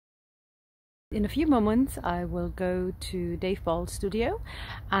In a few moments I will go to Dave Ball's studio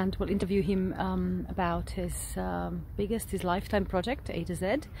and will interview him about his his lifetime project A to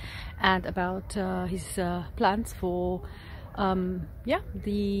Z, and about his plans for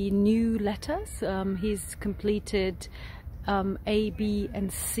the new letters. He's completed A, B and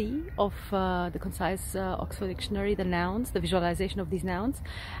C of the concise Oxford Dictionary, the nouns, the visualization of these nouns,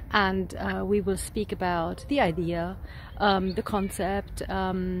 and we will speak about the idea, the concept,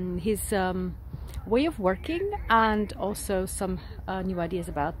 his way of working, and also some new ideas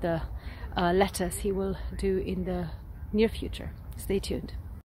about the letters he will do in the near future. Stay tuned.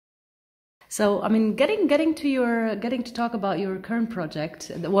 So, I mean, getting to talk about your current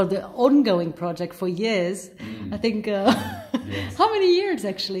project, well, the ongoing project for years. I think. Yes. How many years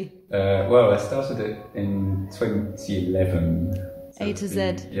actually? Well, I started it in 2011. So A to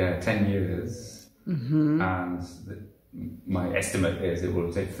Z. Yeah, 10 years. Mm-hmm. And my estimate is it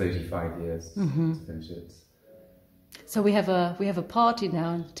will take 35 years to finish it. So we have a party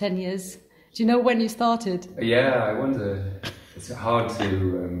now in 10 years. Do you know when you started? Yeah, I wonder. It's hard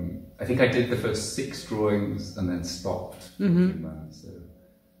to. I think I did the first 6 drawings and then stopped for a few months. So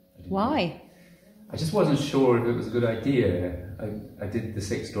why? I just wasn't sure if it was a good idea. I did the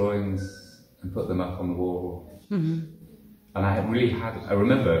 6 drawings and put them up on the wall. And I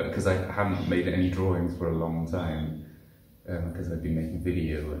remember, because I hadn't made any drawings for a long time, because I'd been making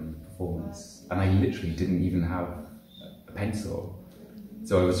video and performance, and I literally didn't even have a pencil.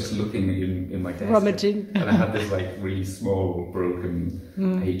 So I was just looking in my desk, rummaging, and I had this like really small broken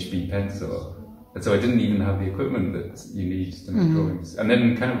HB pencil. And so I didn't even have the equipment that you need to make drawings. And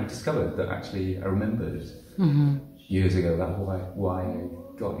then kind of discovered that actually I remembered years ago that's why I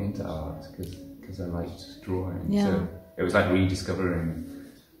got into art, because I liked drawing. Yeah. So it was like rediscovering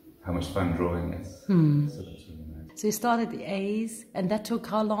how much fun drawing is. So that's really nice. So you started the A's, and that took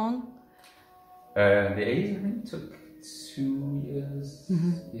how long? The A's, I think, took 2 years.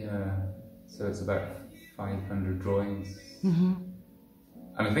 Yeah. So it's about 500 drawings.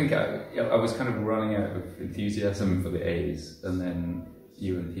 And I think I was kind of running out of enthusiasm for the A's, and then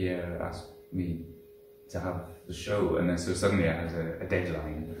you and Pierre asked me to have the show, and then so suddenly I had a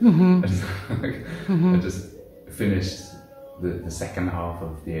deadline. I just finished the second half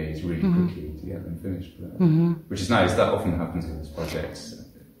of the A's really quickly to get them finished, which is nice. That often happens with this project.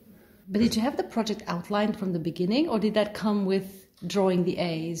 But did you have the project outlined from the beginning, or did that come with drawing the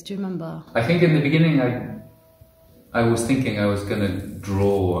A's? Do you remember? I think in the beginning I was thinking I was going to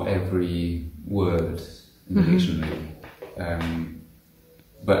draw every word in the dictionary.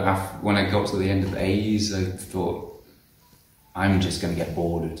 But when I got to the end of the A's, I thought, I'm just going to get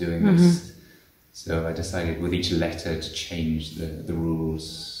bored of doing this. So I decided with each letter to change the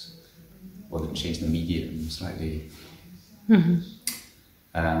rules, or to change the medium slightly.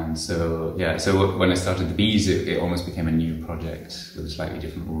 And so, yeah, so when I started the B's, it almost became a new project with a slightly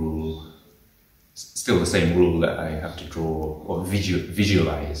different rule. Still the same rule that I have to draw, or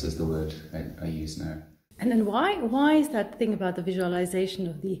visualize is the word I use now. And then why is that thing about the visualization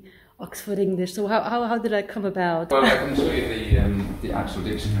of the Oxford English? So how did that come about? Well, I can show you the actual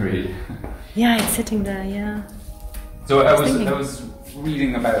dictionary. Yeah, it's sitting there, yeah. So I was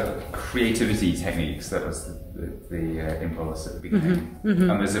reading about creativity techniques. That was the impulse at the beginning. And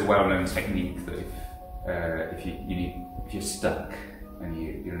there's a well-known technique that if you're stuck and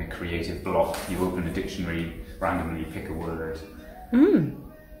you're in a creative block, you open a dictionary, randomly pick a word,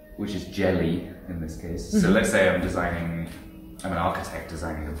 which is jelly in this case. So let's say I'm an architect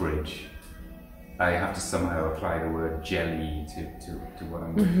designing a bridge. I have to somehow apply the word jelly to what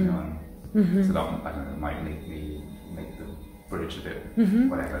I'm working on. So that, I don't know, might make the bridge a bit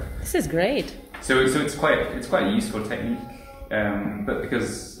whatever. This is great. So it's quite a useful technique. But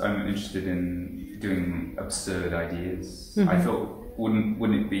because I'm interested in doing absurd ideas, I thought, wouldn't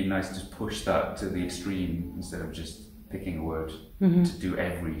it be nice to push that to the extreme instead of just picking a word to do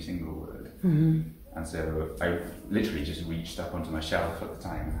every single word? And so I literally just reached up onto my shelf at the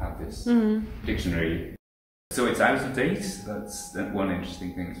time and had this dictionary. So it's out of date. That's one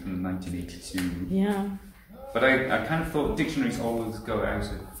interesting thing. It's from 1982. Yeah. But I kind of thought dictionaries always go out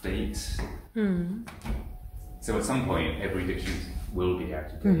of date. So at some point, every dictionary will be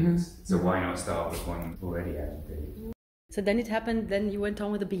out of date. So why not start with one already out of date? So then it happened, then you went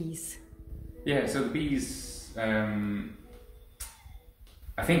on with the B's. Yeah, so the B's, I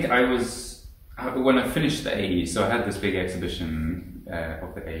think when I finished the A's, so I had this big exhibition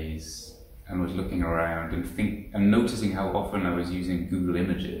of the A's, and was looking around and noticing how often I was using Google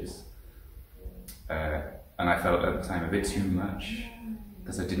Images. And I felt at the time a bit too much,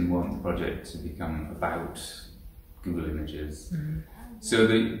 because I didn't want the project to become about Google Images. So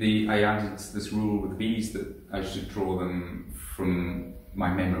I added this rule with the bees that I should draw them from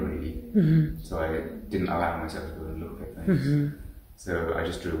my memory. So I didn't allow myself to go and look at things. So I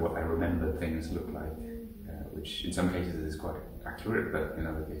just drew what I remembered things look like, which in some cases is quite accurate, but in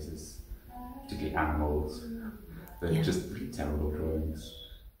other cases, particularly animals, they're just really terrible drawings.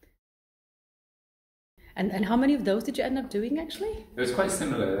 And how many of those did you end up doing actually? It was quite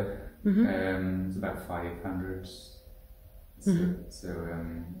similar. It's about 500. So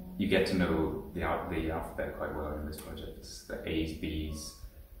you get to know the alphabet quite well in this project. The A's, B's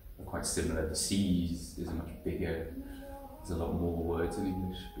are quite similar. The C's is much bigger. There's a lot more words in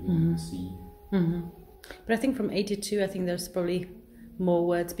English beginning with C. But I think from 82, I think there's probably more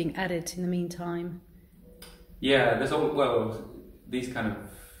words being added in the meantime. Yeah, there's these kind of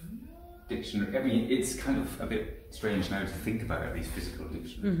dictionary. I mean, it's kind of a bit strange now to think about these physical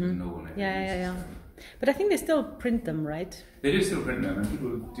dictionaries. No one ever uses them. But I think they still print them, right? They do still print them, and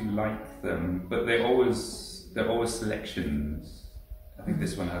people do like them, but they're always selections. I think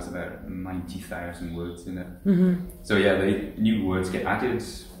this one has about 90,000 words in it. So yeah, new words get added,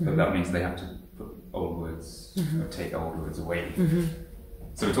 but that means they have to put old words or take old words away.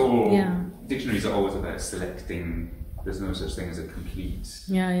 So it's all dictionaries are always about selecting. There's no such thing as a complete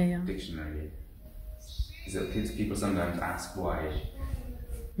dictionary. So people sometimes ask why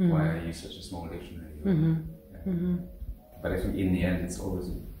I use such a small dictionary. But I think in the end it's always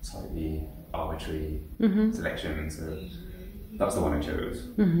a slightly arbitrary selection, so that's the one I chose.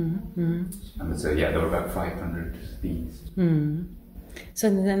 And so there were about 500 bees. So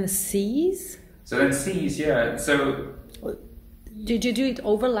then the C's? So then C's, so... Did you do it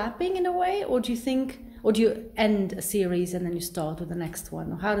overlapping in a way, or do you end a series and then you start with the next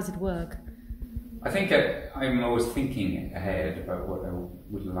one, or how does it work? I think I'm always thinking ahead about what I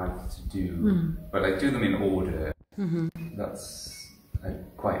would like to do, but I do them in order. That's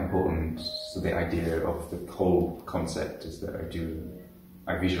quite important. So the idea of the whole concept is that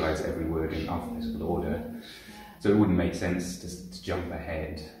I visualize every word in alphabetical order. So it wouldn't make sense to jump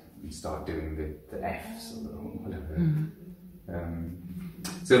ahead and start doing the F's or whatever.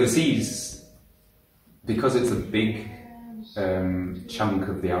 So the C's, because it's a big chunk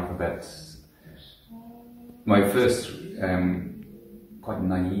of the alphabet. My first quite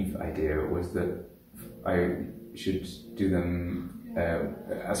naive idea was that I should do them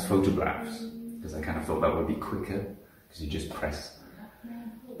as photographs, because I kind of thought that would be quicker, because you just press.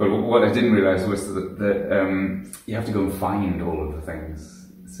 But what I didn't realise was that you have to go and find all of the things.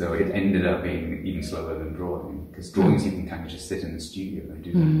 So it ended up being even slower than drawing, because drawings you can kind of just sit in the studio and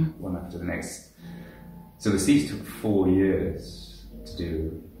do them one after the next. So the C's took 4 years to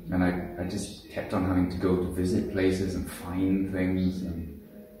do. And I just kept on having to go to visit places and find things, and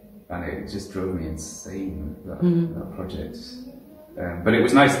it just drove me insane, that project. But it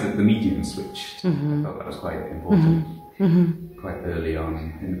was nice that the medium switched. I thought that was quite important, quite early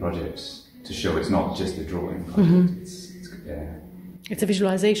on in the project, to show it's not just a drawing project. It's a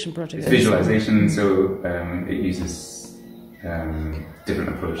visualization project. It's visualization, so it uses different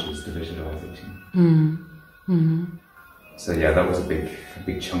approaches to visualization. So that was a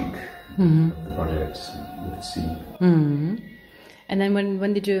big chunk of the project with the C. And then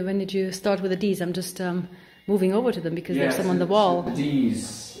when did you start with the D's? I'm just moving over to them because there's some on the wall. So the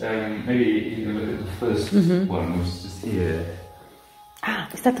D's, maybe you can look at the first one, which is just here.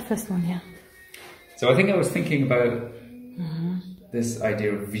 Is that the first one? Yeah. So I think I was thinking about this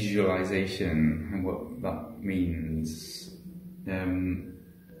idea of visualization and what that means.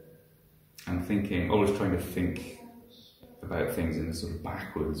 I'm always trying to think about things in a sort of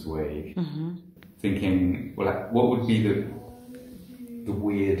backwards way. Thinking, what would be the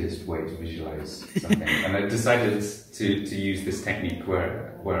weirdest way to visualize something? And I decided to use this technique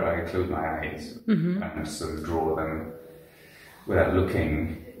where I close my eyes and sort of draw them without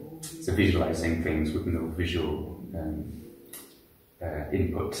looking. So visualizing things with no visual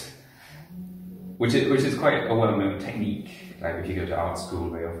input, which is quite a well-known technique. Like if you go to art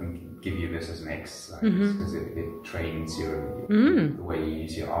school, they often give you this as an exercise because it trains the way you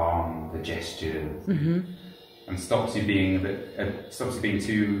use your arm, the gestures, and stops you being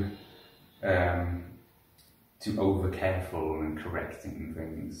too over careful and correcting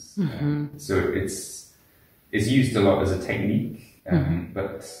things. So it's used a lot as a technique,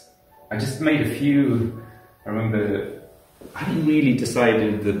 but I just made a few. I remember I hadn't really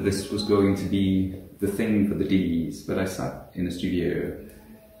decided that this was going to be the thing for the D's, but I sat in a studio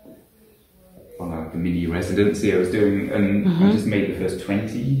on the mini residency I was doing, and I just made the first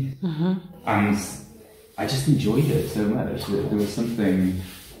 20, and I just enjoyed it so much. There was something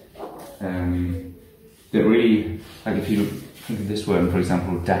that really, like if you Look at this one, for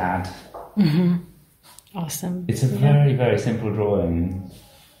example, Dad. Awesome. It's a very, very simple drawing,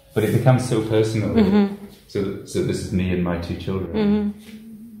 but it becomes so personal. So this is me and my two children.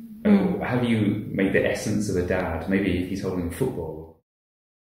 How do you make the essence of a dad? Maybe he's holding a football.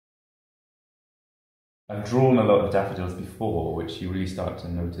 I've drawn a lot of daffodils before, which you really start to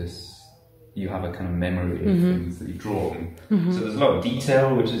notice. You have a kind of memory of things that you've drawn. So there's a lot of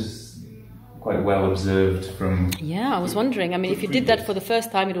detail, which is quite well observed from... Yeah, I was wondering. I mean, if you did that for the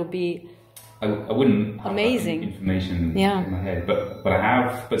first time, it would be... I wouldn't have amazing that information in my head, but I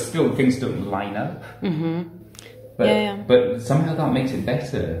have, but still things don't line up. But somehow that makes it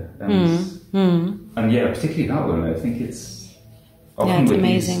better. And yeah, particularly that one, I think it's... Often with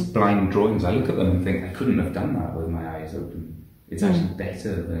amazing. These blind drawings, I look at them and think, I couldn't have done that with my eyes open. It's actually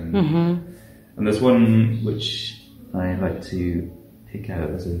better than... And there's one which I like to pick out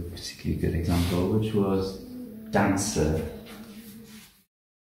as a particularly good example, which was Dancer.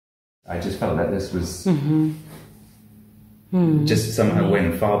 I just felt that this was just somehow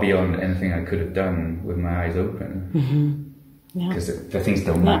went far beyond anything I could have done with my eyes open. Because the things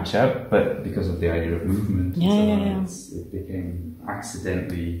don't match up, but because of the idea of movement, it became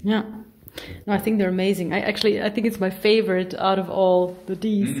accidentally. No, I think they're amazing. I think it's my favorite out of all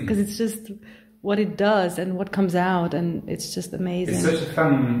these because it's just what it does and what comes out, and it's just amazing. It's such a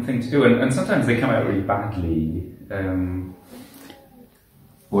fun thing to do, and sometimes they come out really badly.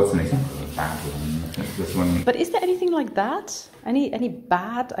 What's an example of a bad one? I think this one. But is there anything like that? Any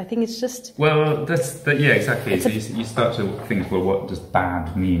bad? I think it's just. Well, yeah, exactly. So you start to think, well, what does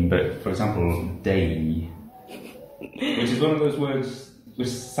bad mean? But for example, day, which is one of those words which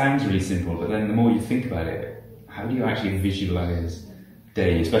sounds really simple, but then the more you think about it, how do you actually visualize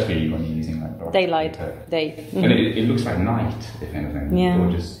day, especially when you're using like daylight, day, and it looks like night, if anything,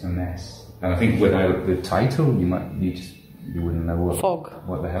 or just a mess. And I think without the title, you wouldn't know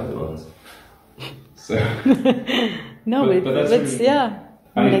what the hell it was. So no, but that's really, I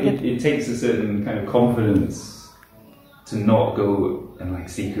mean, it takes a certain kind of confidence to not go and like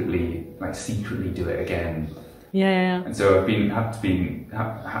secretly do it again. And so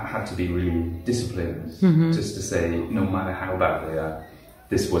I've had to be really disciplined just to say, no matter how bad they are,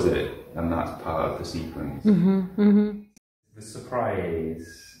 this was it, and that's part of the sequence. The surprise.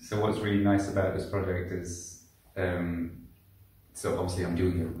 So what's really nice about this project is, so obviously I'm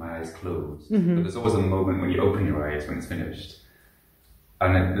doing it with my eyes closed, but there's always a moment when you open your eyes when it's finished,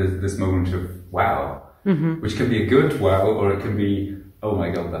 and there's this moment of wow, which can be a good wow, or it can be, oh my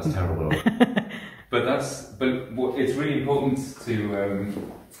god, that's terrible. But it's really important to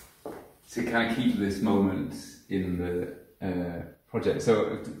kind of keep this moment in the project.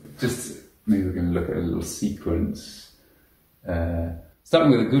 So just maybe we're going to look at a little sequence,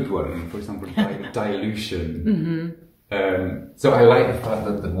 starting with a good one, for example, dilution. So I like the fact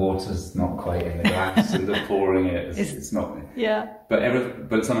that the water's not quite in the glass and they're pouring it. It's not.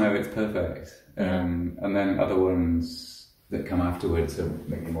 But somehow it's perfect. And then other ones that come afterwards are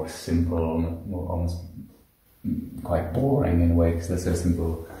maybe more simple, more almost quite boring in a way because they're so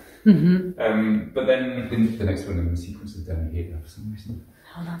simple. But then in the next one, the sequence is down here for some reason.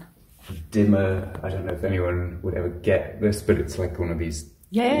 Hold on. Dimmer. I don't know if anyone would ever get this, but it's like one of these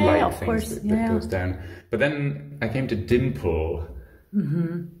light things that goes down. But then I came to dimple,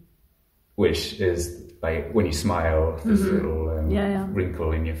 which is like when you smile, there's a little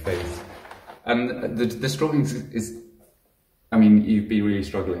wrinkle in your face. And this drawing is, I mean, you'd be really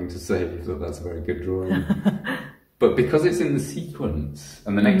struggling to say that that's a very good drawing. But because it's in the sequence,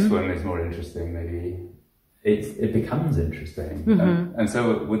 and the next one is more interesting, maybe, it becomes interesting. And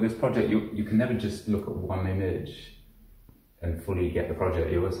so with this project, you can never just look at one image and fully get the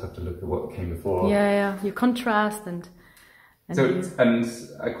project. You always have to look at what came before. You contrast and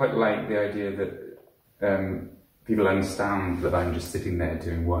I quite like the idea that people understand that I'm just sitting there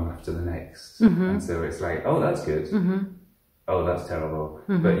doing one after the next. And so it's like, oh, that's good. Oh, that's terrible.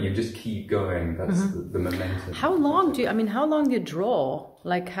 But you just keep going. That's the momentum. How long do you draw?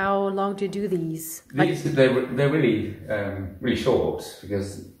 Like, how long do you do these? They're really really short,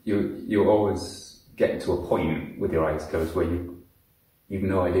 because you always get to a point with your eyes closed where you've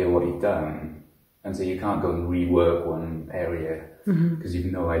no idea what you've done, and so you can't go and rework one area because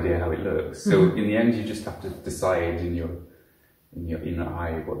you've no idea how it looks. So in the end, you just have to decide in your inner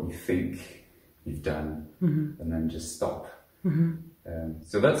eye what you think you've done, and then just stop.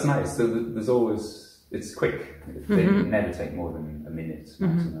 So that's nice. So there's always, it's quick. They never take more than a minute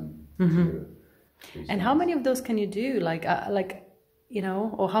maximum. And how many of those can you do? Like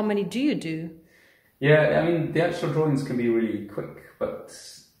or how many do you do? Yeah, I mean, the actual drawings can be really quick, but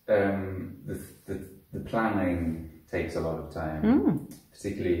the planning takes a lot of time,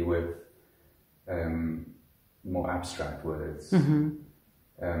 particularly with more abstract words.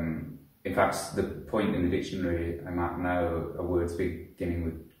 In fact, the point in the dictionary I'm at now are words beginning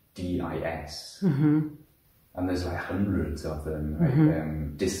with DIS, and there's like hundreds of them,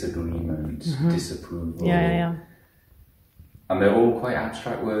 right? Disagreement, disapproval. Yeah. And they're all quite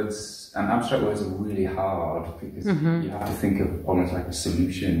abstract words, and abstract words are really hard because you have to think of almost like a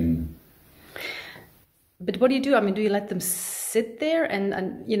solution. But what do you do? I mean, do you let them sit there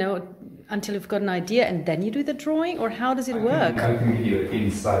and you know, until you've got an idea and then you do the drawing, or how does it work? I can give you an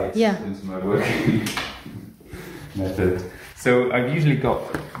insight into my working method. So I've usually got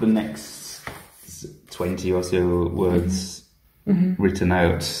the next 20 or so words written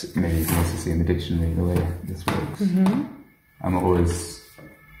out. Maybe you can also see in the dictionary the way this works. I'm always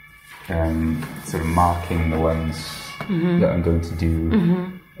sort of marking the ones that I'm going to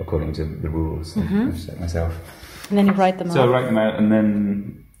do according to the rules I've set myself. And then you write them out. So I write them out, and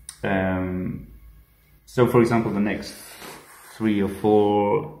then, so for example, the next 3 or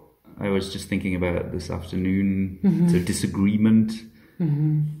 4, I was just thinking about this afternoon, so disagreement.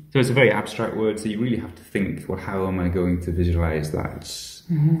 So it's a very abstract word, so you really have to think, well, how am I going to visualize that?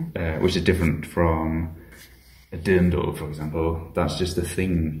 Which is different from a dirndl, for example. That's just a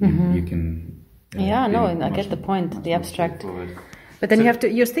thing. You can... I get the point, the abstract. But then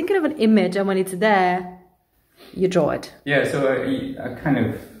you're thinking of an image, and when it's there, you draw it. Yeah, so I kind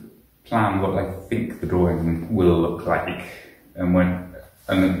of plan what I think the drawing will look like, and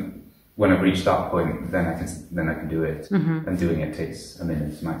when I've reached that point, then I can do it. And doing it takes a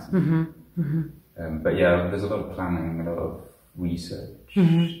minute maximum. But yeah, there's a lot of planning, a lot of research.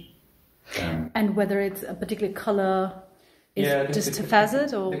 And whether it's a particular color is just a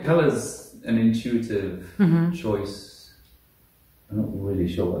facet, or the color's an intuitive choice. I'm not really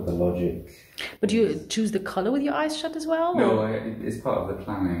sure what the logic. But do you choose the color with your eyes shut as well? No, it's part of the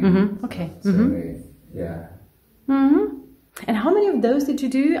planning. Okay. So yeah. And how many of those did you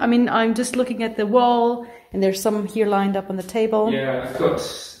do? I mean, I'm just looking at the wall, and there's some here lined up on the table. Yeah, I've got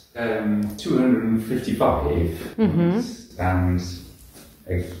 255, and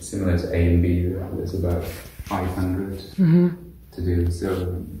similar to A and B, there's about 500 to do.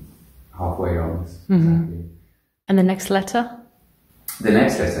 So halfway on. Exactly. And the next letter? The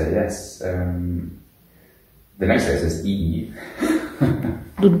next letter, yes. The next letter is E.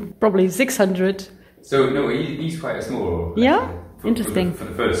 Probably 600. So no, E's quite a small letter. Yeah? Interesting.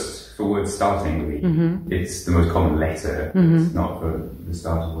 For words starting with E, it's the most common letter. It's not for the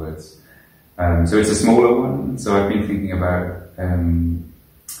start of words. So it's a smaller one. So I've been thinking about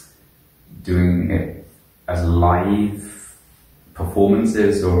doing it as live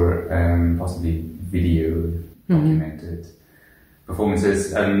performances, or possibly video documented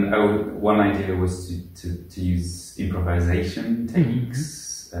performances. And one idea was to use improvisation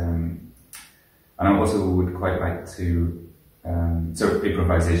techniques, and I also would quite like to so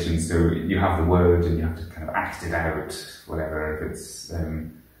improvisation. So you have the word and you have to kind of act it out. Whatever, if it's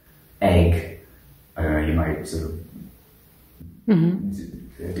egg, I don't know, you might sort of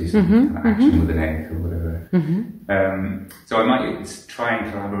do some kind of action with an egg or whatever. So I might try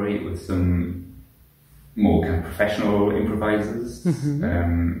and collaborate with some more kind of professional improvisers,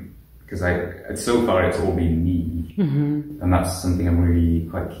 because so far it's all been me, and that's something I'm really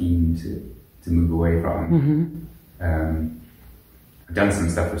quite keen to move away from. I've done some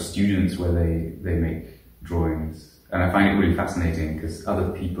stuff with students where they make drawings, and I find it really fascinating because other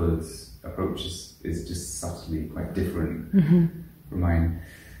people's approaches is just subtly quite different from mine.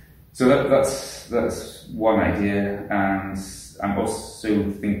 So that's one idea, and I'm also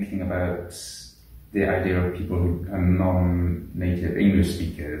thinking about the idea of people who are non-native English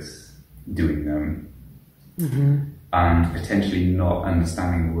speakers doing them, and potentially not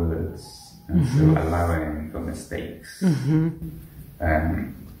understanding the words, and so allowing for mistakes.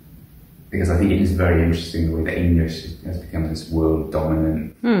 Because I think it is very interesting the way that English has become this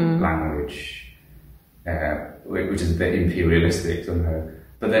world-dominant language, which is a bit imperialistic somehow,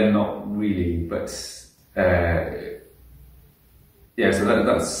 but then not really. But yeah, so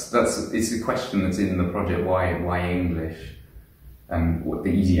that's it's a question that's in the project. Why English? And what the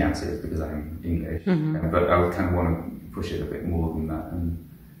easy answer is because I'm English. But I would kind of want to push it a bit more than that and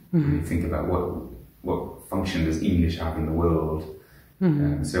really think about what function does English have in the world.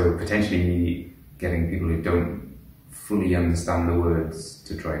 So potentially getting people who don't fully understand the words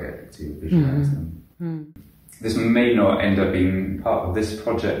to try to visualize them. This may not end up being part of this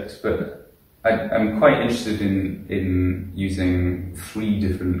project, but I'm quite interested in using 3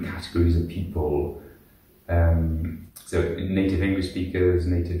 different categories of people. So native English speakers,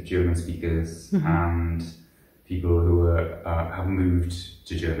 native German speakers, and people who have moved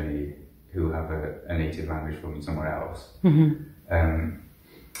to Germany who have a native language from somewhere else.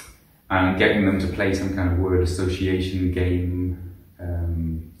 And getting them to play some kind of word association game.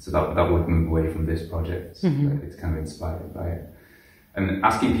 So that would move away from this project. It's kind of inspired by it. And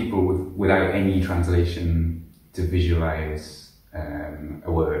asking people without any translation to visualize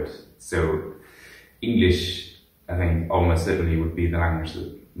a word. So English, I think, almost certainly would be the language that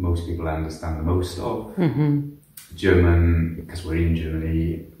most people understand the most of. German, because we're in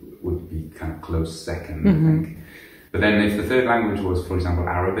Germany, would be kind of close second, I think. But then if the third language was, for example,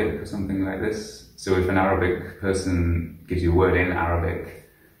 Arabic or something like this, so if an Arabic person gives you a word in Arabic,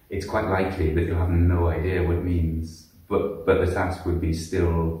 it's quite likely that you'll have no idea what it means. But the task would be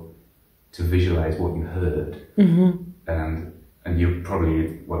still to visualize what you heard. And you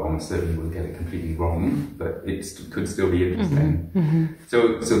probably, well, almost certainly will get it completely wrong, but it could still be interesting.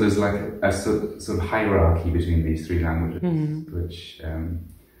 So there's like a sort of hierarchy between these three languages, which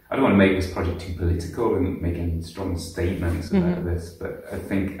I don't want to make this project too political and make any strong statements about this, but I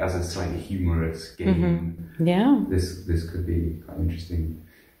think as a slightly humorous game, this could be quite interesting.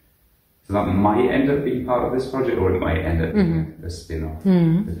 So that might end up being part of this project, or it might end up being a spin-off,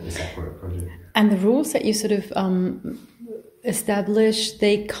 a separate project. And the rules that you sort of establish,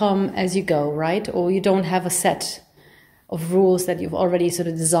 they come as you go, right? Or you don't have a set of rules that you've already sort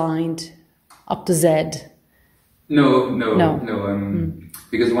of designed up to Z? No.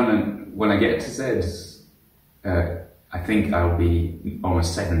 Because when I get to Z, I think I'll be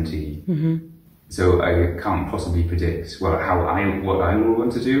almost 70. So I can't possibly predict what I will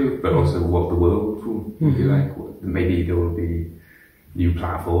want to do, but also what the world will be like. Maybe there will be new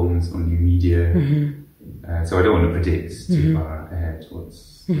platforms or new media. So I don't want to predict too far ahead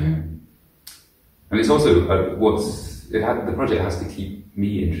and it's also the project has to keep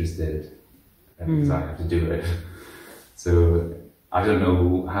me interested, because I have to do it. So I don't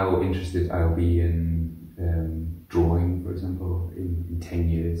know how interested I'll be in drawing, for example, in 10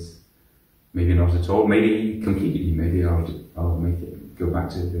 years. Maybe not at all. Maybe completely. Maybe I'll make it go back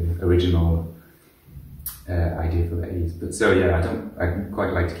to the original idea for the A's. But so yeah, I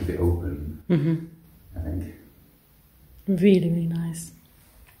quite like to keep it open. I think. Really, really nice.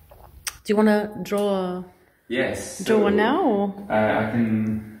 Do you want to draw? Yes. Draw one now? Or?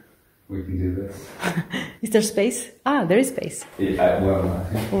 We can do this. Is there space? Ah, there is space. Well, I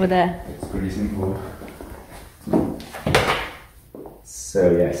think over there. It's pretty simple.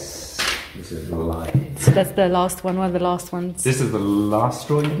 So yes, this is the line. So that's the last one. One of the last ones. This is the last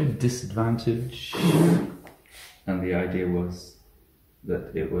drawing. A disadvantage, and the idea was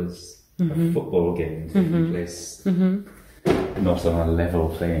that it was a football game taking place not on a level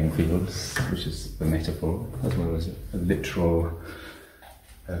playing field, which is the metaphor, as well as a literal.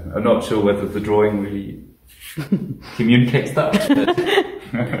 I'm not sure whether the drawing really communicates that,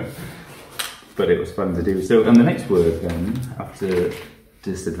 but it was fun to do. So, and the next word then, after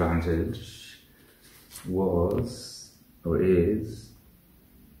disadvantage, was, or is,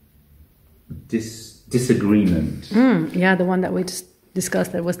 disagreement. Yeah, the one that we just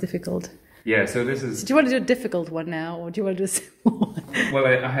discussed that was difficult. Yeah, so this is... So do you want to do a difficult one now, or do you want to do a simple one? Well,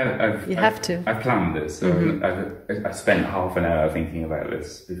 I've planned this, so I spent half an hour thinking about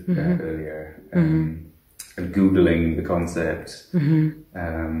this earlier, and Googling the concept,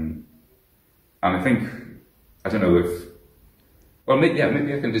 and I think, I don't know if... Well, maybe I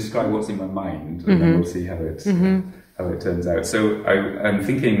can describe what's in my mind, and then we'll see how it turns out. So I'm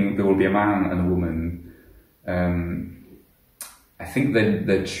thinking there will be a man and a woman. I think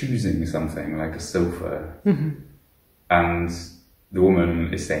they're choosing something like a sofa, and the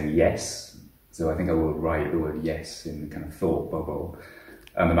woman is saying yes. So I think I will write the word yes in the kind of thought bubble,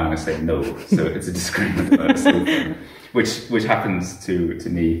 and the man is saying no. So it's a disagreement about a sofa, which happens to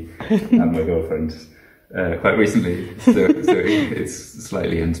me and my girlfriend quite recently. So it's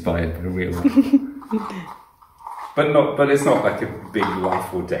slightly inspired by real life, but it's not like a big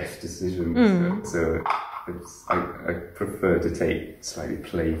life or death decision. So I prefer to take slightly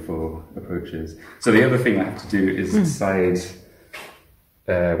playful approaches. So the other thing I have to do is decide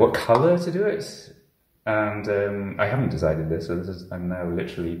what colour to do it, and I haven't decided this, so I'm now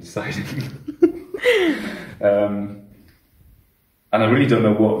literally deciding. And I really don't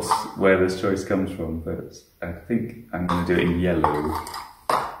know where this choice comes from, but I think I'm going to do it in yellow.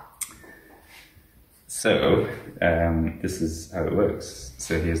 So this is how it works.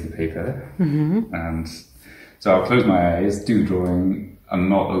 So here's the paper, and so I'll close my eyes, do drawing, and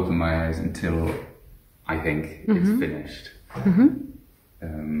not open my eyes until I think it's finished.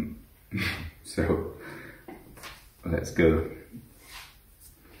 So let's go.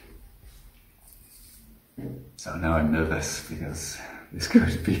 So now I'm nervous because this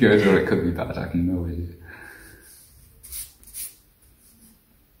could be good or it could be bad. I have no idea.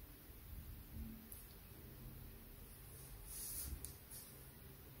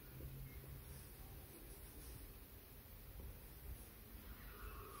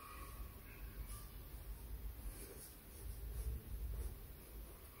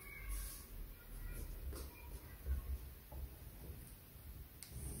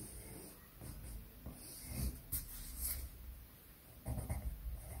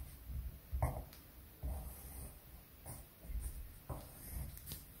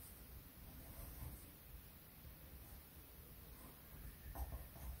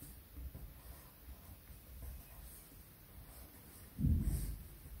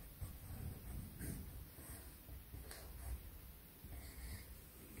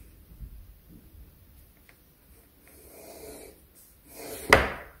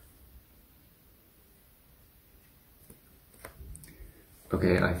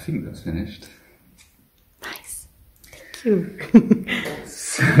 Okay, I think that's finished. Nice. Thank you.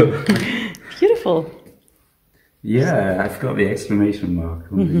 So, beautiful. Yeah, I've got the exclamation mark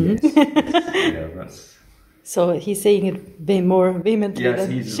on the yes. Yeah, that's... So he's saying it more vehemently yes,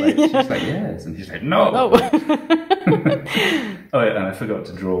 than she's like yes, and he's like no. No. Oh, yeah, and I forgot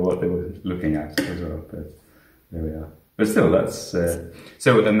to draw what they were looking at as well, but there we are. But still, that's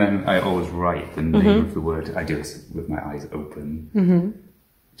so. And then I always write the name of the word. I do it with my eyes open.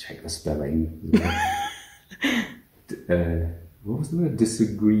 Check the spelling. What was the word?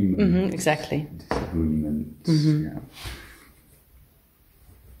 Disagreement. Exactly. Disagreement. Yeah.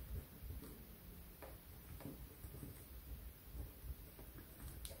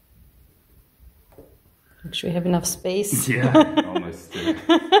 Should we have enough space? Yeah, almost.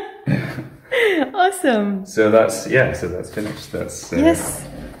 Awesome. So that's finished. That's yes.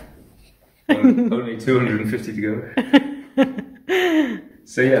 Only 250 to go.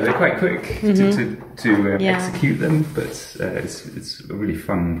 So yeah, they're quite quick to execute them, but it's a really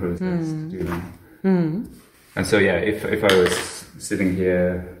fun process to do them. And so yeah, if I was sitting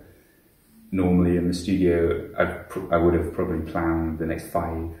here normally in the studio, I would have probably planned the next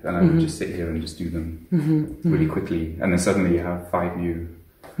 5, and I would just sit here and just do them really quickly, and then suddenly you have 5 new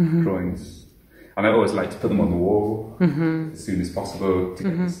drawings. And I always like to put them on the wall as soon as possible to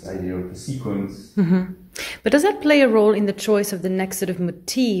get this idea of the sequence. But does that play a role in the choice of the next sort of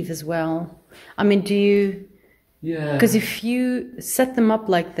motif as well? I mean, do you... Yeah. Because if you set them up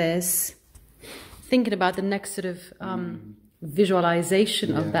like this, thinking about the next sort of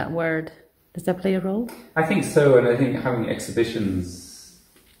visualization of that word, does that play a role? I think so, and I think having exhibitions,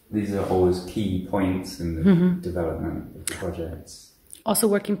 these are always key points in the development of the projects. Also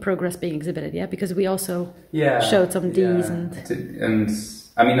work in progress being exhibited, yeah? Because we also showed some Ds and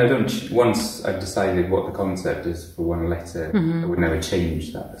I mean, I don't. Once I've decided what the concept is for one letter, I would never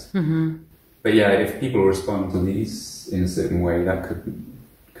change that. But yeah, if people respond to these in a certain way, that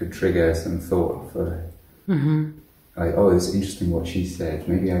could trigger some thought for like, oh, it's interesting what she said.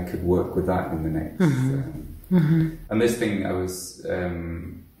 Maybe I could work with that in the next. And this thing I was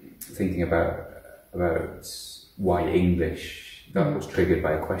thinking about why English. That was triggered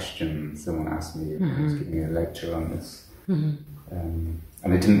by a question someone asked me when I was giving a lecture on this. And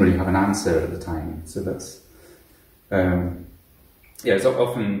I didn't really have an answer at the time. So that's, it's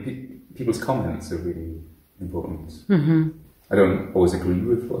often people's comments are really important. I don't always agree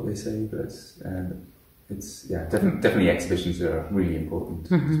with what they say, but it's, definitely exhibitions are really important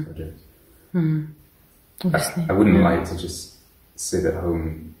to this project. I wouldn't like to just sit at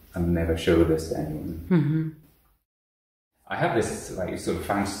home and never show this to anyone. I have this like sort of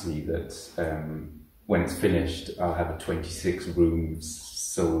fantasy that when it's finished, I'll have a 26 rooms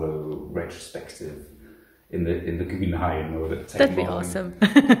solo retrospective in the Guggenheim or the Tate That'd be Modern. awesome.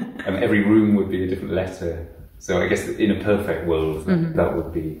 And every room would be a different letter. So I guess in a perfect world, that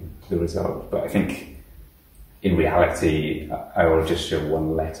would be the result. But I think in reality, I will just show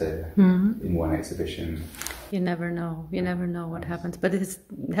one letter in one exhibition. You never know. You never know what happens. But it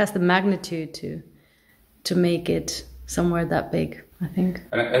has the magnitude to make it somewhere that big, I think.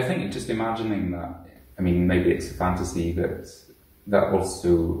 And I think just imagining that, I mean, maybe it's a fantasy, but that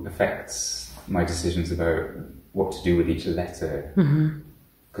also affects my decisions about what to do with each letter.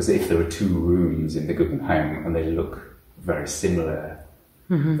 Because if there are 2 rooms in the Guggenheim and they look very similar,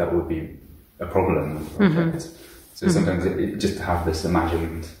 that would be a problem with the project. So sometimes just to have this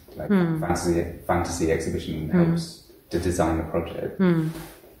imagined like fantasy exhibition helps to design a project.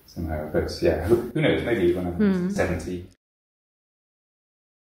 Somehow, but yeah, who knows? Maybe when I'm 70.